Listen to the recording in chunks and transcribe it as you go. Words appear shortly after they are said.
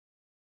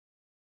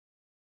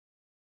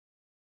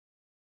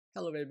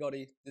Hello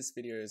everybody, this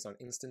video is on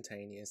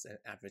instantaneous and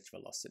average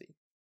velocity.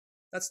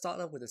 Let's start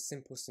off with a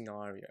simple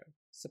scenario.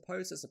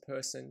 Suppose there's a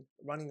person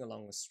running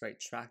along a straight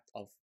track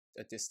of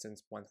a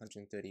distance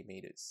 130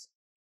 meters.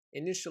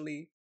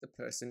 Initially, the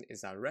person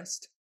is at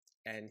rest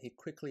and he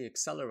quickly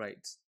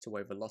accelerates to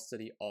a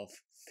velocity of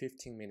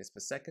 15 meters per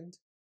second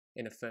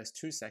in the first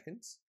 2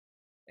 seconds,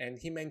 and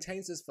he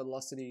maintains this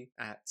velocity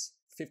at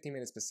 15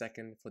 meters per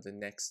second for the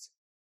next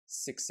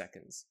 6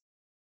 seconds.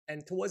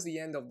 And towards the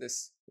end of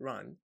this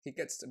run, he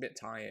gets a bit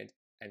tired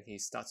and he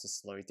starts to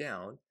slow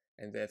down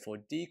and therefore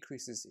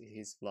decreases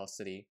his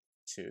velocity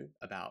to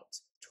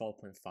about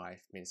 12.5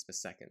 meters per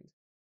second.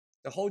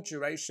 The whole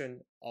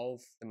duration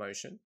of the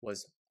motion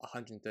was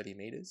 130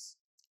 meters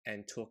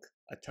and took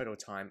a total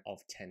time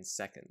of 10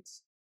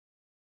 seconds.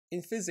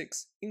 In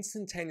physics,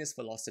 instantaneous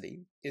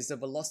velocity is the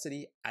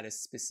velocity at a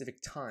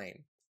specific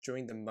time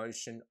during the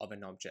motion of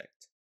an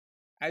object.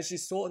 As you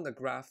saw in the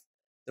graph,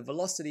 the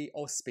velocity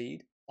or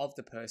speed of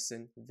the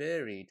person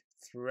varied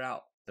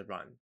throughout the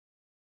run.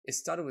 It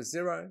started with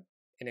 0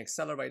 and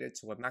accelerated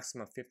to a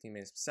maximum of 15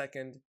 meters per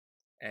second,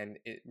 and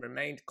it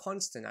remained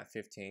constant at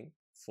 15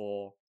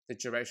 for the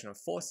duration of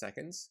 4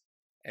 seconds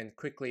and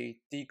quickly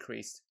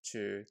decreased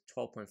to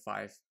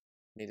 12.5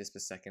 meters per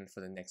second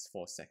for the next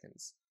 4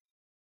 seconds.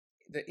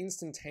 The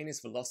instantaneous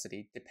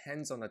velocity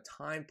depends on the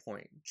time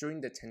point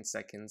during the 10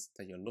 seconds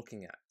that you're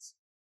looking at.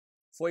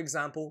 For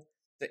example,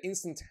 the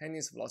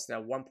instantaneous velocity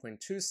at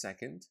 1.2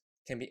 seconds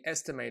can be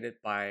estimated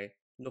by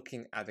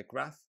looking at the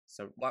graph.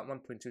 So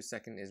 1.2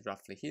 seconds is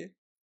roughly here.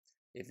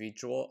 If we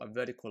draw a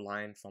vertical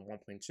line from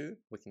 1.2,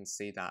 we can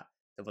see that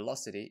the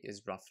velocity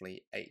is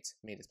roughly 8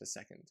 meters per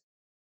second.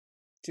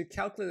 To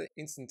calculate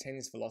the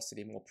instantaneous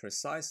velocity more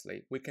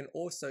precisely, we can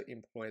also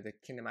employ the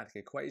kinematic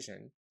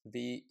equation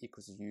v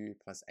equals u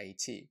plus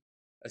at,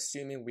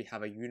 assuming we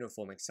have a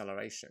uniform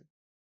acceleration.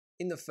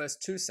 In the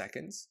first 2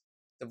 seconds,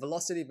 the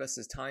velocity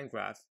versus time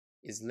graph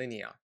is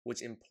linear,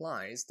 which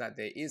implies that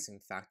there is in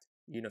fact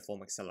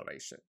uniform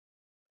acceleration.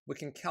 We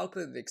can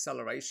calculate the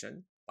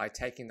acceleration by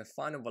taking the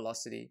final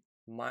velocity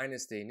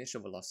minus the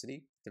initial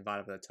velocity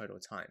divided by the total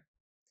time.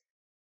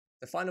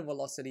 The final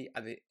velocity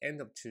at the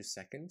end of 2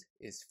 seconds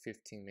is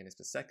 15 meters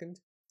per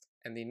second,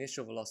 and the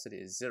initial velocity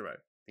is 0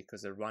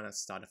 because the runner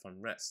started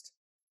from rest.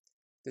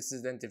 This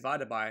is then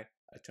divided by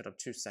a total of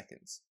 2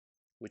 seconds,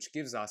 which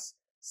gives us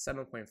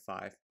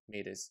 7.5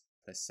 meters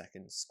per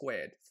second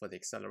squared for the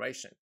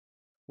acceleration.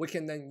 We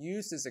can then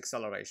use this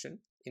acceleration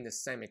in the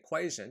same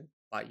equation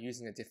by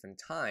using a different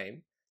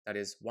time, that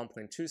is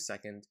 1.2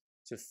 seconds,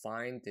 to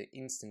find the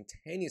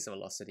instantaneous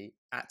velocity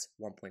at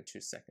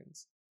 1.2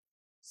 seconds.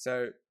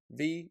 So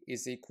v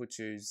is equal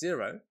to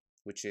 0,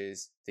 which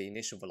is the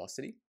initial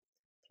velocity,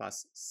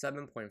 plus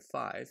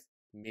 7.5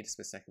 meters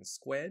per second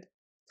squared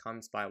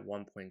times by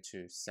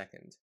 1.2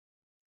 seconds.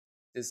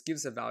 This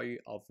gives a value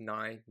of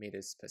 9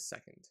 meters per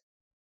second.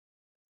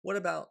 What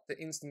about the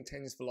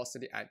instantaneous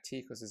velocity at t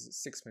equals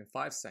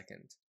 6.5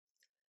 seconds?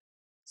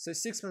 So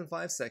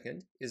 6.5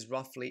 seconds is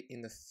roughly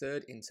in the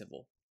third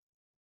interval,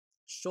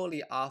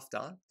 shortly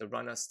after the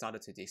runner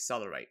started to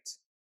decelerate.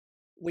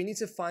 We need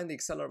to find the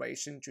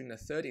acceleration during the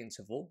third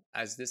interval,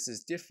 as this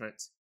is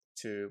different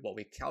to what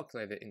we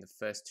calculated in the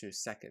first 2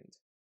 seconds.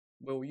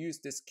 We'll use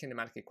this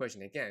kinematic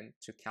equation again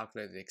to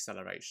calculate the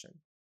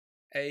acceleration.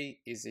 A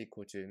is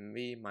equal to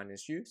v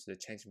minus u, so the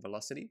change in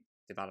velocity,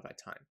 divided by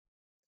time.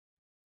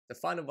 The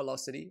final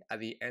velocity at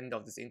the end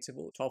of this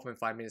interval,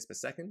 12.5 meters per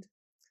second,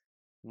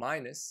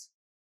 minus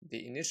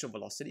the initial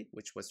velocity,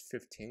 which was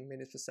 15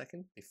 meters per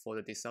second before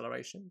the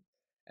deceleration,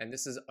 and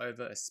this is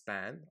over a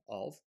span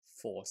of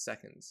 4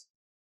 seconds.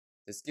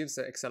 This gives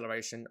the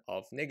acceleration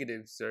of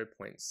negative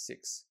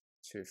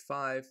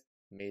 0.625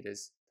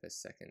 meters per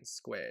second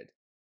squared.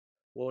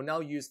 We'll now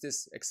use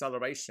this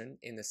acceleration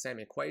in the same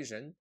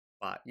equation,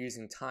 but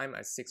using time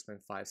at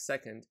 6.5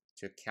 seconds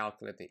to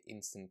calculate the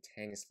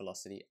instantaneous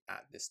velocity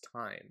at this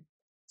time.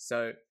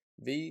 So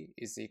v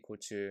is equal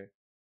to,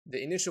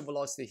 the initial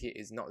velocity here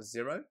is not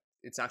 0,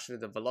 it's actually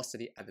the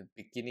velocity at the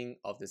beginning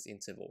of this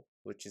interval,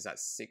 which is at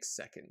 6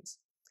 seconds.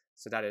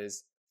 So that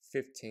is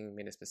 15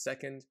 meters per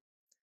second,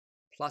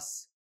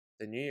 plus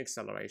the new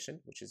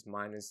acceleration, which is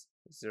minus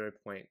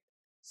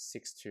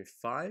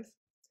 0.625,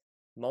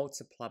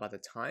 multiplied by the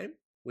time,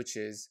 which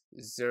is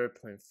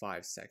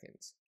 0.5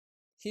 seconds.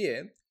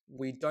 Here,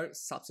 we don't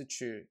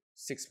substitute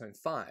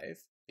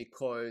 6.5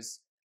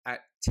 because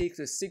at t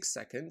equals 6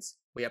 seconds,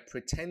 we are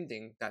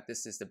pretending that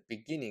this is the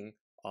beginning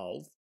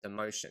of the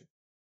motion.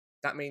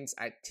 That means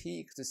at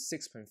t equals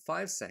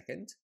 6.5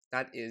 seconds,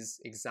 that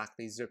is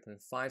exactly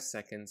 0.5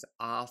 seconds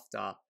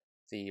after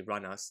the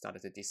runner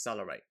started to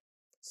decelerate.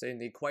 So in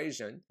the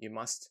equation, you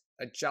must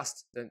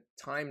adjust the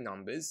time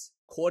numbers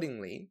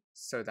accordingly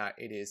so that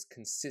it is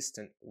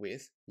consistent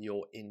with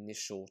your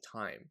initial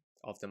time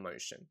of the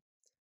motion.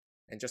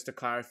 And just to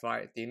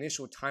clarify, the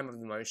initial time of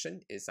the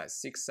motion is at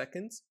 6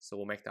 seconds, so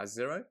we'll make that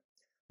 0,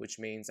 which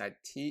means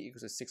at t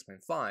equals to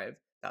 6.5,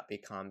 that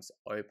becomes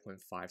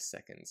 0.5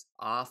 seconds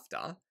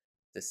after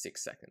the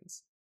 6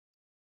 seconds.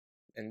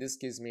 And this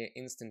gives me an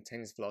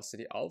instantaneous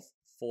velocity of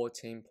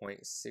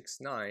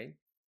 14.69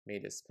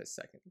 meters per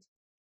second.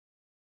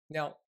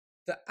 Now,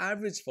 the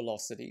average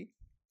velocity,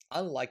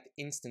 unlike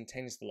the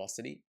instantaneous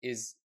velocity,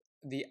 is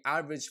the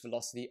average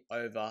velocity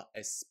over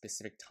a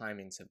specific time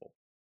interval.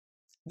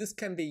 This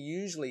can be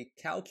usually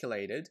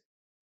calculated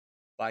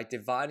by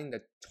dividing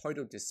the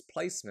total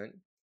displacement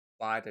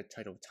by the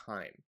total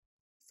time.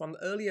 From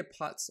earlier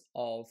parts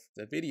of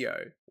the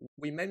video,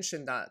 we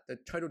mentioned that the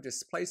total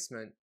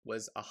displacement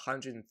was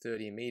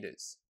 130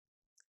 meters.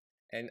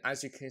 And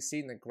as you can see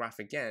in the graph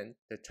again,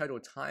 the total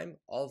time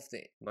of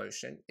the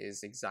motion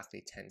is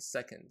exactly 10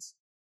 seconds.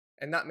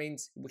 And that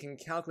means we can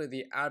calculate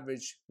the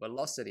average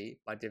velocity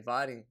by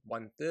dividing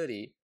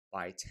 130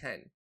 by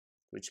 10,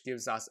 which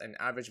gives us an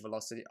average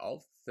velocity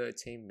of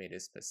 13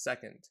 meters per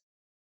second.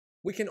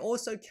 We can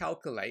also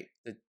calculate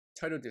the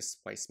total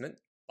displacement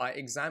by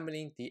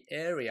examining the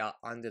area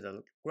under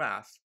the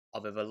graph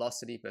of a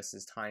velocity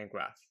versus time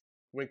graph.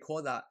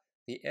 Recall that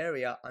the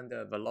area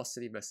under a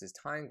velocity versus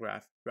time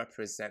graph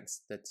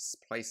represents the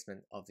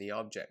displacement of the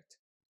object.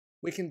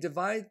 We can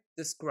divide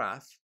this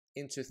graph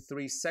into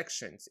 3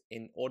 sections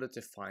in order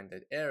to find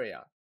that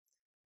area.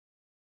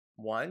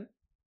 1,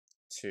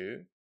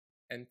 2,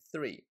 and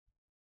 3.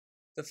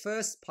 The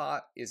first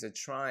part is a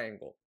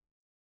triangle.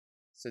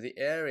 So the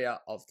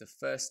area of the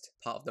first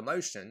part of the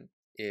motion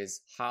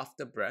is half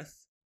the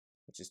breadth,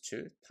 which is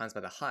 2, times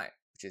by the height,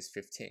 which is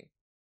 15.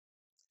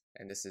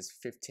 And this is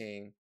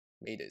 15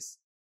 meters.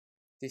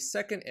 The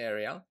second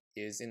area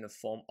is in the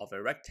form of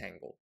a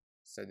rectangle.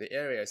 So the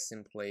area is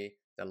simply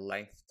the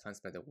length times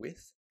by the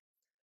width.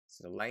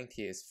 So the length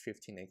here is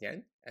 15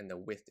 again, and the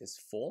width is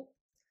 4.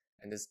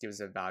 And this gives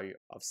a value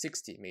of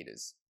 60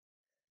 meters.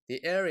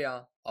 The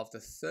area of the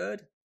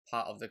third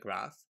part of the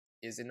graph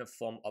is in the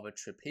form of a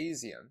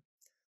trapezium,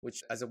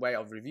 which, as a way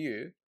of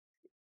review,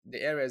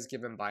 the area is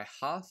given by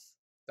half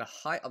the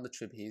height of the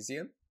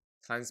trapezium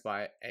times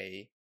by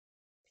A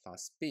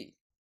plus B.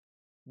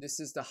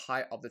 This is the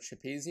height of the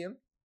trapezium,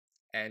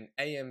 and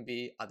A and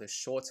B are the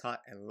shorter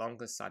and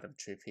longer side of the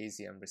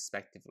trapezium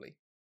respectively.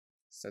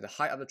 So the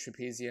height of the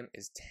trapezium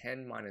is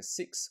 10 minus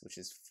 6, which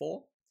is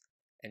 4,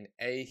 and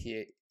A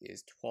here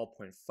is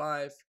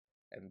 12.5,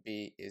 and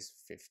B is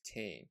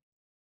 15.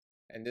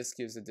 And this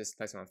gives a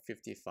displacement of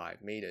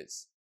 55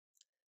 meters.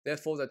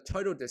 Therefore, the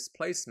total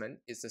displacement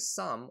is the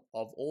sum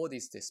of all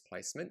these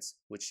displacements,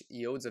 which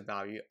yields a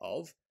value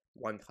of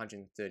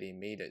 130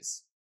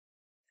 meters.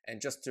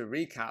 And just to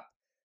recap,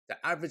 the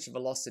average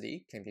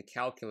velocity can be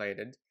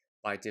calculated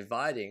by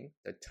dividing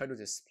the total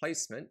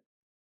displacement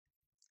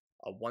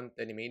of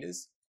 130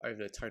 meters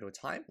over the total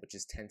time, which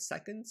is 10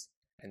 seconds,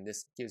 and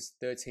this gives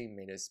 13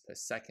 meters per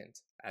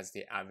second as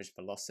the average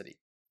velocity.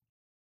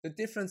 The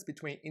difference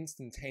between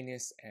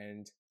instantaneous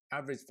and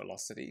average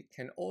velocity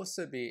can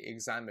also be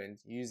examined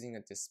using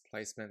a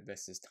displacement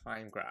versus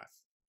time graph.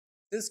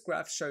 This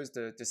graph shows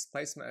the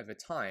displacement over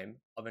time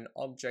of an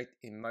object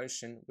in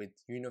motion with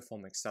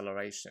uniform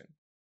acceleration.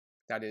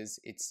 That is,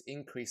 it's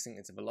increasing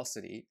its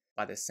velocity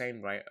by the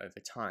same rate over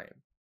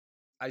time.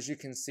 As you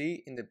can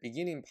see in the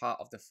beginning part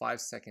of the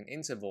 5-second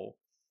interval,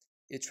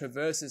 it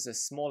traverses a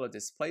smaller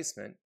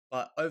displacement,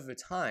 but over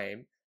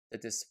time, the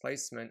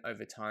displacement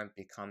over time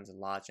becomes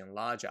larger and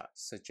larger,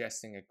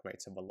 suggesting a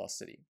greater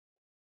velocity.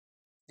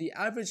 The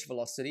average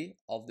velocity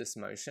of this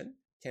motion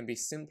can be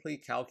simply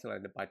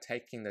calculated by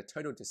taking the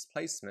total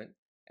displacement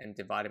and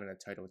dividing by the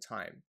total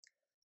time.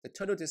 The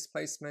total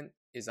displacement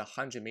is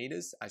 100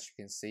 meters, as you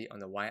can see on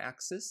the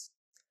y-axis,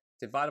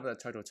 divided by the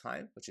total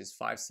time, which is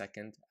 5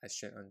 seconds, as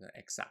shown on the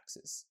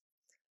x-axis.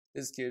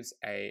 This gives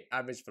an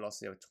average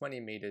velocity of 20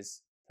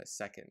 meters per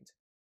second.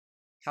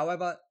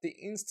 However, the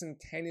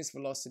instantaneous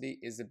velocity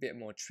is a bit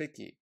more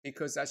tricky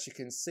because, as you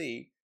can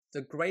see,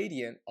 the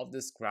gradient of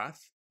this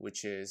graph,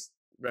 which is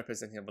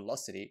representing a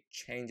velocity,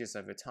 changes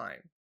over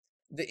time.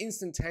 The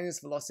instantaneous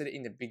velocity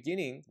in the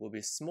beginning will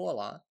be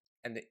smaller,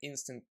 and the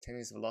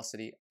instantaneous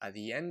velocity at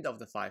the end of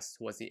the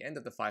towards the end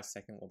of the 5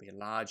 second will be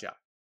larger.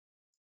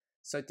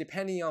 So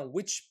depending on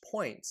which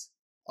point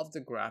of the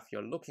graph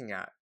you're looking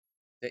at,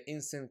 the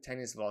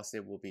instantaneous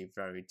velocity will be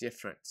very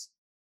different.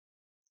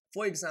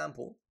 For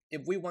example,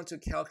 if we want to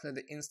calculate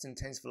the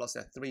instantaneous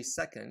velocity at 3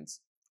 seconds,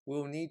 we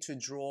will need to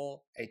draw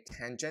a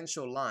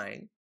tangential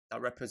line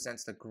that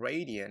represents the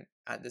gradient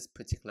at this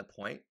particular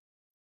point.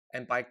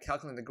 And by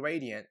calculating the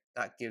gradient,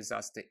 that gives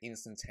us the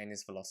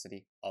instantaneous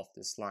velocity of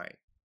this line.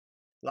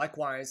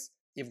 Likewise,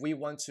 if we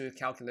want to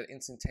calculate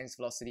instantaneous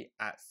velocity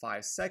at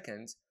 5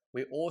 seconds,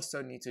 we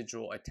also need to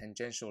draw a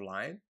tangential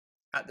line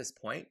at this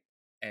point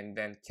and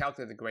then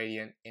calculate the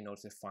gradient in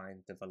order to find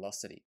the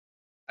velocity.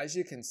 As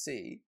you can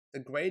see, the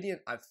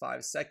gradient at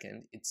 5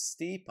 seconds is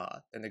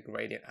steeper than the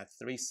gradient at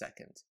 3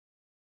 seconds.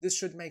 This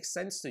should make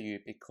sense to you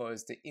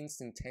because the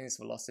instantaneous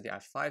velocity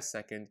at 5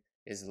 seconds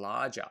is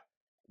larger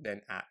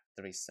than at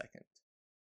 3 seconds.